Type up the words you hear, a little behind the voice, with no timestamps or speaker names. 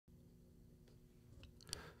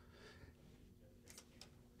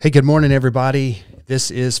Hey, good morning, everybody. This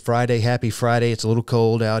is Friday. Happy Friday. It's a little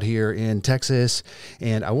cold out here in Texas,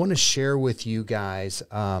 and I want to share with you guys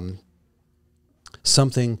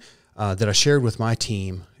something that I shared with my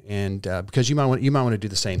team, and because you might want to do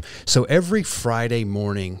the same. So every Friday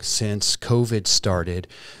morning since COVID started,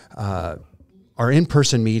 our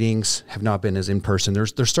in-person meetings have not been as in-person.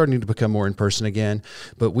 They're starting to become more in-person again,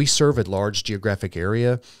 but we serve a large geographic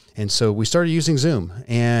area, and so we started using Zoom,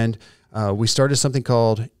 and we started something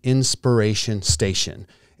called Inspiration Station.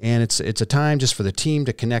 And it's a time just for the team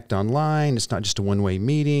to connect online. It's not just a one-way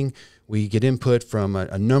meeting. We get input from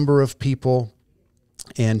a number of people.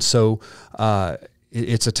 And so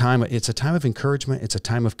it's a time of encouragement. It's a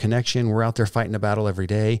time of connection. We're out there fighting a battle every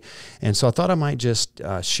day. And so I thought I might just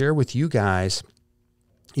share with you guys,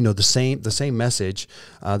 you know, the same message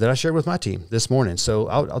that I shared with my team this morning. So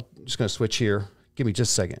I'm just going to switch here. Give me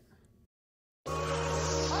just a second.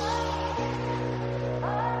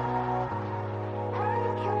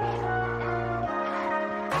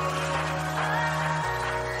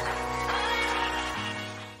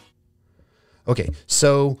 Okay,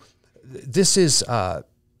 so this is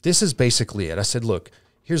basically it. I said, look,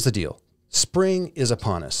 here's the deal. Spring is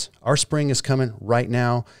upon us. Our spring is coming right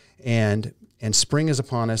now, and spring is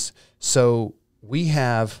upon us. So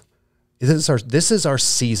this is our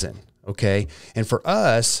season, okay? And for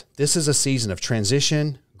us, this is a season of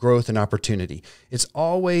transition, growth, and opportunity. It's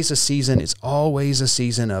always a season. It's always a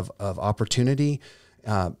season of opportunity.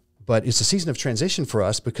 But it's a season of transition for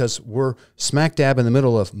us because we're smack dab in the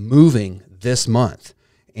middle of moving this month.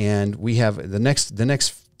 And we have the next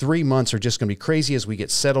 3 months are just going to be crazy as we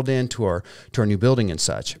get settled into our new building and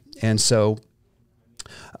such. And so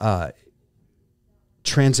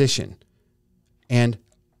transition. And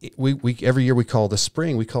we every year we call the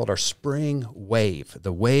spring, we call it our spring wave.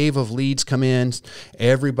 The wave of leads come in.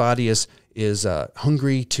 Everybody is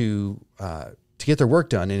hungry to get their work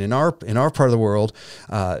done. And in our part of the world,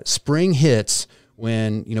 spring hits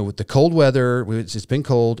when, you know, with the cold weather, it's been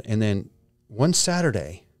cold, and then one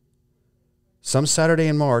Saturday, some Saturday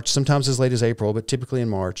in March, sometimes as late as April, but typically in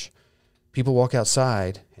March, people walk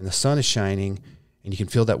outside and the sun is shining and you can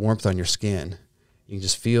feel that warmth on your skin. You can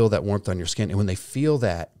just feel that warmth on your skin. And when they feel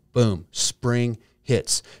that, boom, spring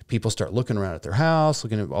hits. People start looking around at their house,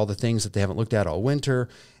 looking at all the things that they haven't looked at all winter.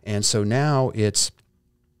 And so now it's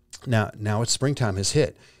springtime has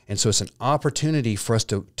hit. And so it's an opportunity for us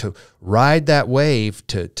to ride that wave,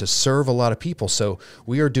 to serve a lot of people. So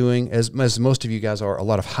we are doing, as most of you guys are, a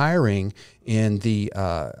lot of hiring in the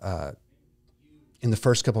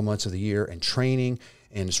first couple months of the year, and training,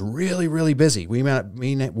 and it's really, really busy. We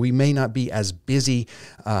may not be as busy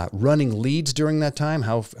running leads during that time.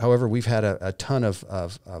 However, we've had a ton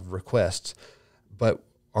of requests. But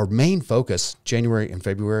our main focus, January and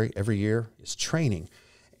February every year, is training.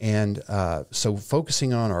 And so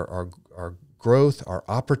focusing on our growth, our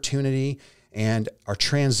opportunity, and our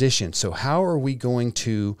transition. So how are we going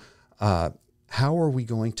to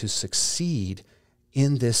succeed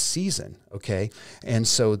in this season? Okay, and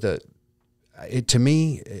so to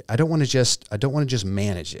me, I don't want to just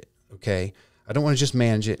manage it. Okay, I don't want to just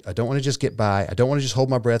manage it. I don't want to just get by. I don't want to just hold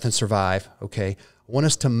my breath and survive. Okay, I want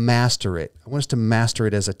us to master it. I want us to master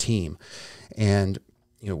it as a team. And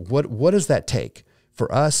you know, what does that take? For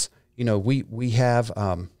us, you know, we have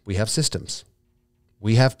systems,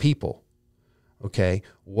 we have people. Okay,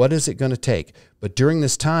 what is it going to take? But during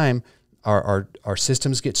this time, our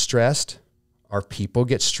systems get stressed, our people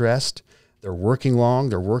get stressed. They're working long,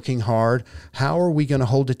 they're working hard. How are we going to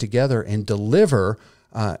hold it together and deliver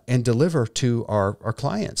to our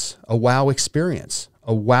clients a wow experience,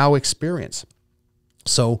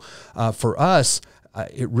 So for us,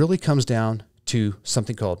 it really comes down to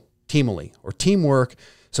something called teamily or teamwork.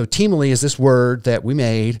 So teamily is this word that we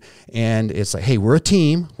made, and it's like, hey, we're a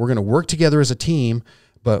team. We're going to work together as a team,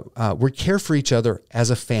 but we care for each other as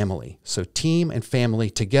a family. So team and family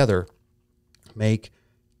together make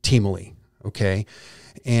teamily, okay?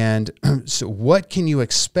 And so what can you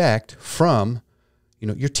expect from, you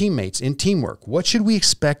know, your teammates in teamwork? What should we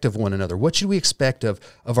expect of one another? What should we expect of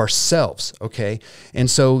ourselves, okay? And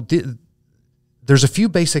so there's a few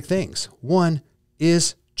basic things. One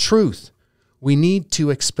is truth. We need to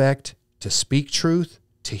expect to speak truth,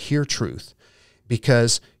 to hear truth,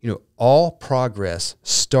 because, you know, all progress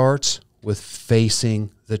starts with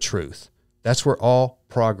facing the truth. That's where all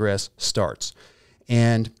progress starts.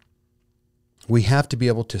 And we have to be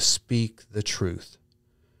able to speak the truth.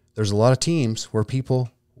 There's a lot of teams where people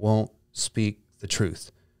won't speak the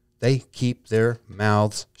truth. They keep their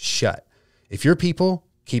mouths shut. If your people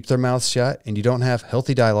keep their mouths shut and you don't have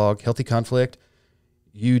healthy dialogue, healthy conflict,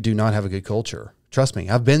 you do not have a good culture. Trust me,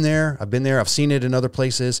 I've been there. I've seen it in other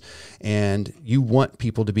places, and you want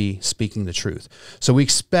people to be speaking the truth. So we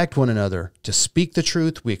expect one another to speak the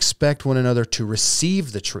truth. We expect one another to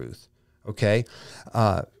receive the truth. Okay.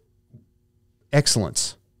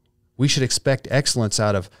 Excellence. We should expect excellence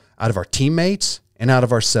out of our teammates and out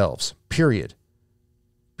of ourselves, period.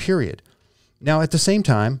 Now, at the same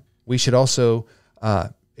time, we should also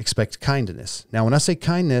expect kindness. Now, when I say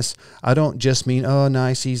kindness, I don't just mean, oh,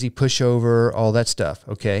 nice, easy, pushover, all that stuff,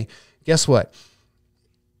 okay? Guess what?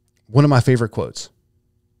 One of my favorite quotes,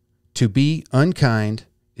 to be unkind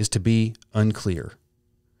is to be unclear.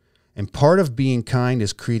 And part of being kind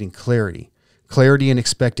is creating clarity. Clarity in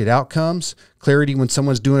expected outcomes, clarity when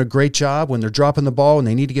someone's doing a great job, when they're dropping the ball and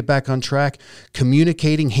they need to get back on track.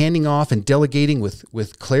 Communicating, handing off, and delegating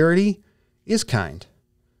with clarity is kind.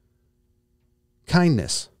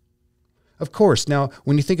 Kindness. Of course, now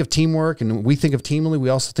when you think of teamwork and we think of Teamly, we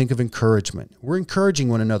also think of encouragement. We're encouraging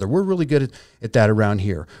one another. We're really good at that around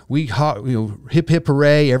here. We hip, hip,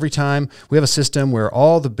 hooray every time. We have a system where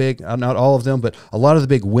all the big, not all of them, but a lot of the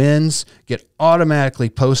big wins get automatically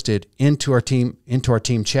posted into our team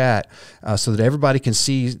chat so that everybody can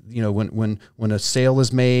see, when a sale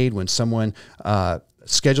is made, when someone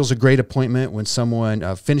schedules a great appointment, when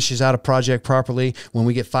someone finishes out a project properly, when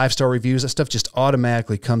we get 5-star reviews, that stuff just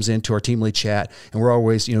automatically comes into our team lead chat, and we're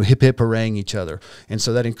always, hip, hip, hurraying each other. And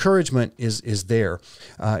so that encouragement is there.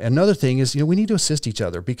 Another thing is, we need to assist each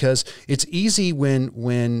other, because it's easy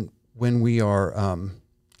when we are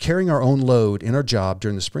carrying our own load in our job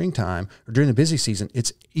during the springtime or during the busy season.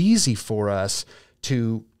 It's easy for us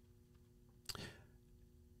to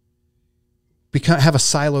have a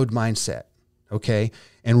siloed mindset. Okay.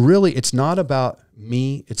 And really, it's not about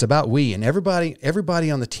me. It's about we. And everybody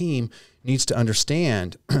on the team needs to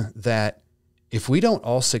understand that if we don't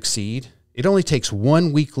all succeed, it only takes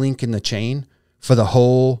one weak link in the chain for the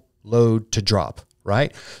whole load to drop,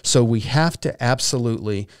 right? So we have to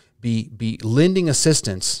absolutely be lending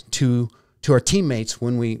assistance to our teammates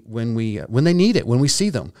when they need it, when we see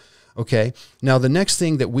them. Okay. Now, the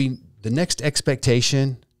next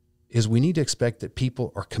expectation is we need to expect that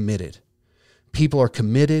people are committed. People are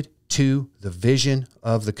committed to the vision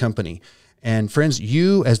of the company. And friends,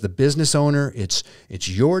 you as the business owner, it's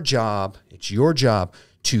your job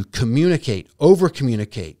to communicate,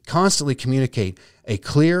 over-communicate, constantly communicate a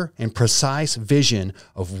clear and precise vision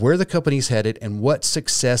of where the company's headed and what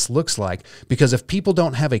success looks like. Because if people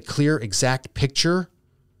don't have a clear, exact picture,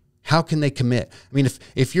 how can they commit? I mean,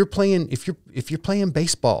 if you're playing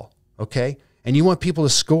baseball, okay, and you want people to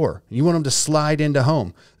score, you want them to slide into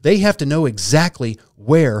home, they have to know exactly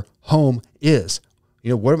where home is.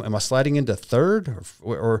 What am I sliding into third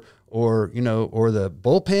or the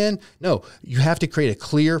bullpen? No, you have to create a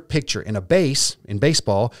clear picture. And a base in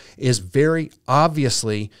baseball is very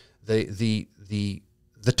obviously the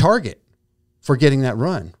target for getting that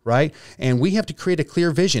run, right? And we have to create a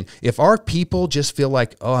clear vision. If our people just feel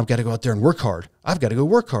like, oh, I've got to go out there and work hard. I've got to go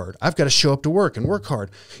work hard. I've got to show up to work and work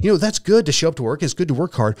hard. That's good to show up to work. It's good to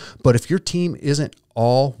work hard. But if your team isn't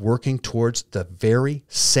all working towards the very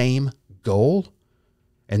same goal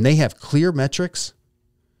and they have clear metrics,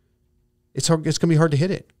 it's going to be hard to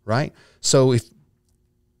hit it, right? So if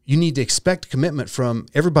you need to expect commitment from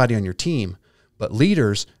everybody on your team, but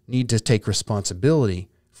leaders need to take responsibility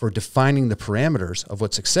for defining the parameters of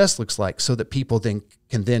what success looks like so that people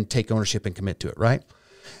can take ownership and commit to it, right?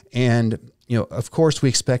 And, of course, we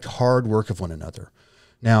expect hard work of one another.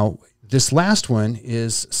 Now, this last one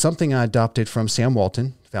is something I adopted from Sam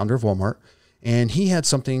Walton, founder of Walmart, and he had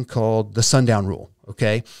something called the sundown rule,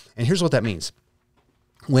 okay? And here's what that means.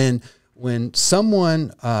 When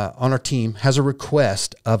someone on our team has a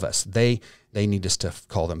request of us, they need us to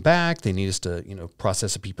call them back. They need us to,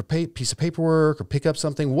 process a piece of paperwork or pick up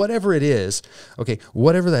something, whatever it is. Okay,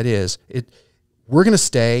 whatever that is, we're going to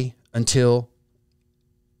stay until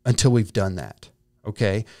we've done that.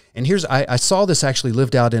 Okay, and I saw this actually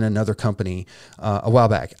lived out in another company a while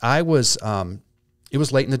back. It was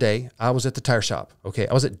late in the day. I was at the tire shop. Okay,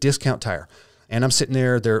 I was at Discount Tire, and I'm sitting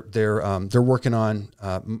there. They're working on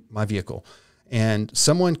my vehicle, and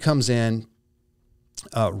someone comes in.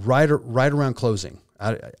 Right around closing.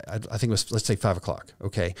 I think it was, let's say 5:00.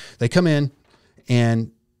 Okay. They come in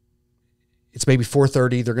and it's maybe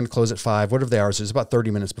 4:30. They're going to close at 5, whatever the hours is, about 30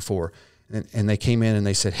 minutes before. And they came in and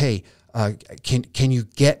they said, hey, can you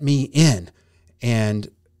get me in? And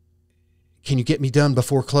can you get me done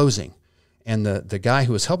before closing? And the guy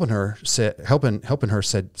who was helping her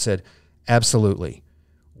said, absolutely.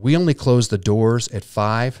 We only close the doors at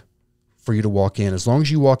 5 for you to walk in. As long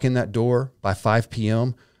as you walk in that door by 5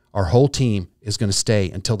 p.m., our whole team is going to stay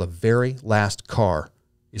until the very last car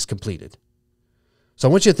is completed. So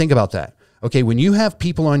I want you to think about that. Okay, when you have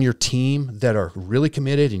people on your team that are really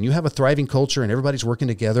committed and you have a thriving culture and everybody's working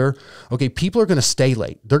together, okay, people are going to stay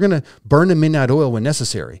late. They're going to burn the midnight oil when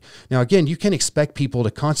necessary. Now, again, you can't expect people to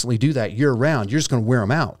constantly do that year round. You're just going to wear them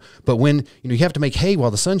out. But when you have to make hay while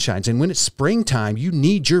the sun shines, and when it's springtime, you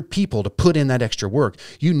need your people to put in that extra work.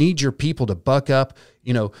 You need your people to buck up.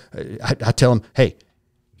 I tell them, hey,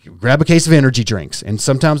 grab a case of energy drinks. And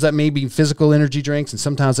sometimes that may be physical energy drinks, and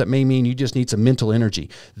sometimes that may mean you just need some mental energy.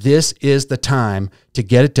 This is the time to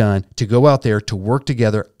get it done, to go out there, to work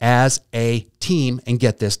together as a team and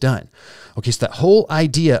get this done. Okay, so that whole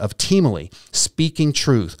idea of teamily, speaking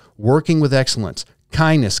truth, working with excellence,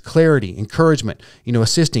 kindness, clarity, encouragement,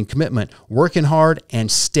 assisting, commitment, working hard, and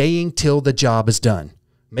staying till the job is done.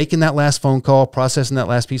 Making that last phone call, processing that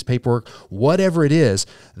last piece of paperwork, whatever it is,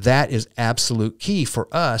 that is absolute key for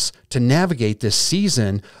us to navigate this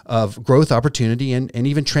season of growth, opportunity, and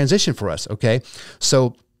even transition for us, okay?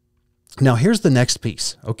 So now here's the next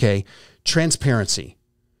piece, okay? Transparency.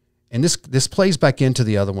 And this plays back into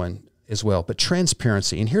the other one as well, but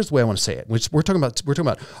transparency. And here's the way I want to say it, which we're talking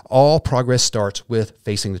about all progress starts with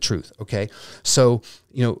facing the truth, okay? So,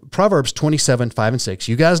 Proverbs 27:5-6,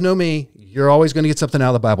 you guys know me, you're always going to get something out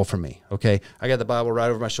of the Bible from me, okay? I got the Bible right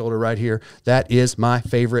over my shoulder right here. That is my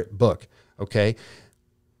favorite book, okay?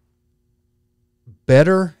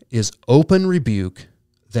 Better is open rebuke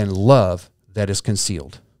than love that is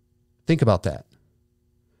concealed. Think about that.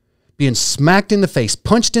 Being smacked in the face,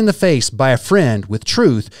 punched in the face by a friend with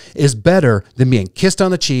truth is better than being kissed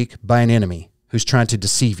on the cheek by an enemy who's trying to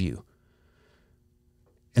deceive you.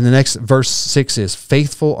 And the next verse 6 is,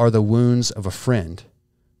 faithful are the wounds of a friend,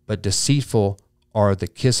 but deceitful are the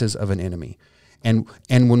kisses of an enemy. And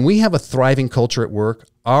when we have a thriving culture at work,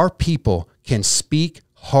 our people can speak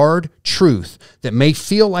hard truth that may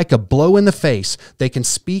feel like a blow in the face. They can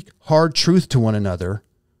speak hard truth to one another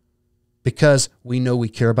because we know we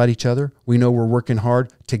care about each other. We know we're working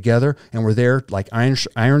hard together, and we're there like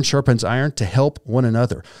iron sharpens iron to help one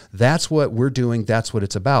another. That's what we're doing. That's what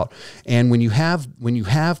it's about. And when you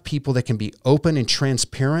have people that can be open and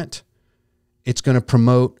transparent, it's going to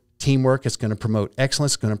promote teamwork. It's going to promote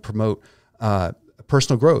excellence. It's going to promote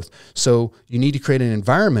personal growth. So you need to create an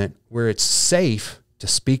environment where it's safe to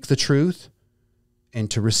speak the truth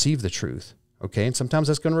and to receive the truth. Okay, and sometimes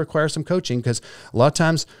that's going to require some coaching, because a lot of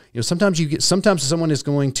times, sometimes someone is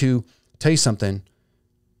going to tell you something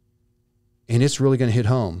and it's really going to hit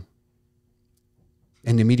home.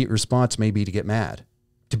 And the immediate response may be to get mad,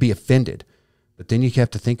 to be offended. But then you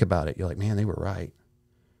have to think about it. You're like, man, they were right.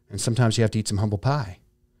 And sometimes you have to eat some humble pie.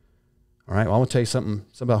 All right, well, I want to tell you something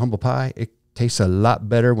about humble pie. It tastes a lot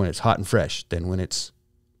better when it's hot and fresh than when it's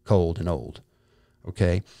cold and old.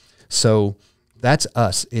 Okay, so that's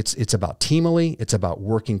us. It's about teamily. It's about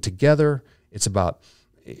working together. It's about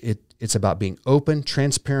being open,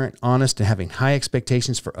 transparent, honest, and having high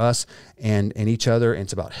expectations for us and each other. And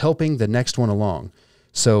it's about helping the next one along.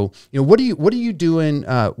 So, what are you doing?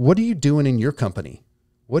 What are you doing in your company?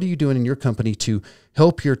 What are you doing in your company to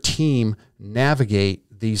help your team navigate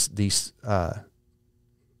these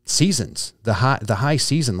seasons, the high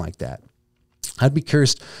season like that? I'd be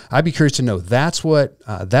curious to know. That's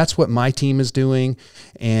what my team is doing,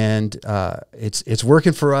 and it's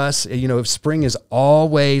working for us. Spring is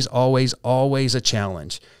always a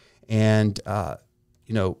challenge, and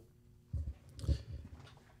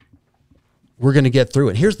we're going to get through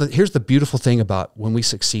it. Here's the beautiful thing about when we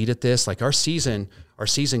succeed at this. Like our season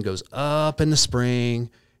goes up in the spring,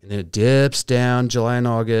 and then it dips down July and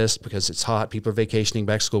August because it's hot. People are vacationing,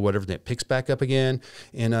 back to school, whatever. Then it picks back up again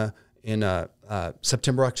in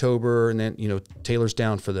September, October, and then tailors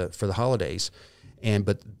down for the holidays.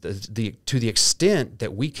 But to the extent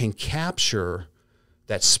that we can capture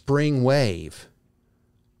that spring wave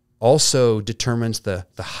also determines the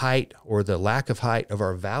height or the lack of height of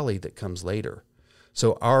our valley that comes later.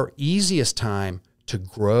 So our easiest time to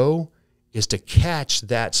grow is to catch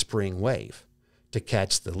that spring wave, to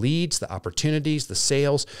catch the leads, the opportunities, the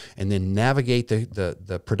sales, and then navigate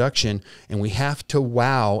the production. And we have to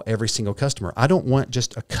wow every single customer. I don't want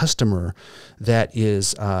just a customer that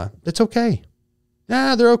is, that's okay.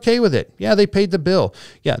 Yeah, they're okay with it. Yeah, they paid the bill.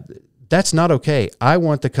 Yeah, that's not okay. I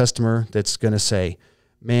want the customer that's going to say,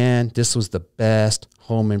 man, this was the best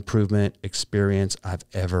home improvement experience I've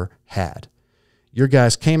ever had. Your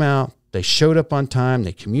guys came out, they showed up on time,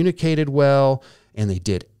 they communicated well, and they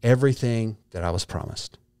did everything that I was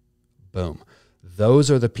promised. Boom.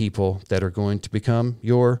 Those are the people that are going to become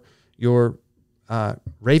your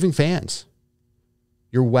raving fans,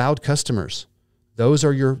 your wowed customers,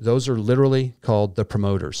 Those are literally called the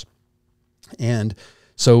promoters. And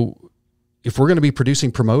so if we're going to be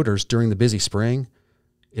producing promoters during the busy spring,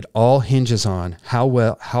 it all hinges on how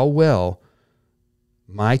well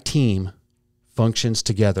my team functions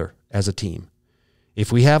together as a team.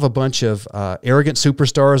 If we have a bunch of arrogant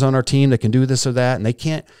superstars on our team that can do this or that, and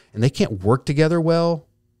they can't work together well,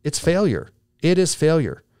 it's failure. It is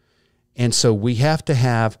failure. And so we have to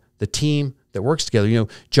have the team that works together. You know,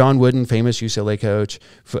 John Wooden, famous UCLA coach,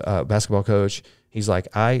 basketball coach, he's like,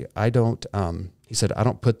 I don't, he said, I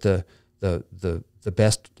don't put the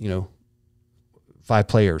best, 5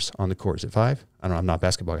 players on the court. Is it 5? I don't know. I'm not a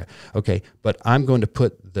basketball guy. Okay. But I'm going to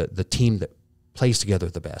put the team that plays together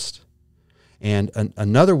the best. And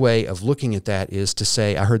another way of looking at that is to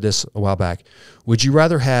say, I heard this a while back, would you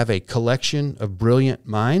rather have a collection of brilliant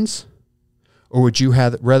minds, or would you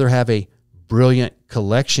rather have a brilliant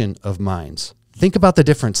collection of minds? Think about the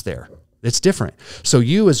difference there. It's different. So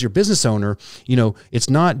you, as your business owner, it's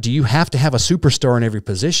not, do you have to have a superstar in every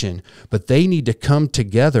position, but they need to come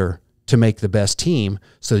together to make the best team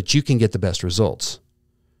so that you can get the best results.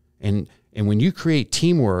 And when you create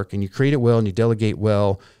teamwork and you create it well and you delegate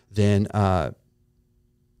well, then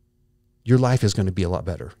your life is going to be a lot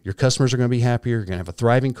better. Your customers are going to be happier. You're going to have a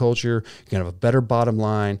thriving culture. You're going to have a better bottom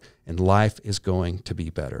line, and life is going to be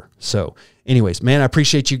better. So anyways, man, I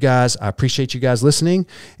appreciate you guys. I appreciate you guys listening.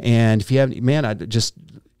 And if you have, if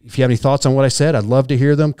you have any thoughts on what I said, I'd love to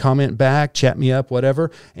hear them. Comment back, chat me up,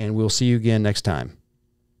 whatever, and we'll see you again next time.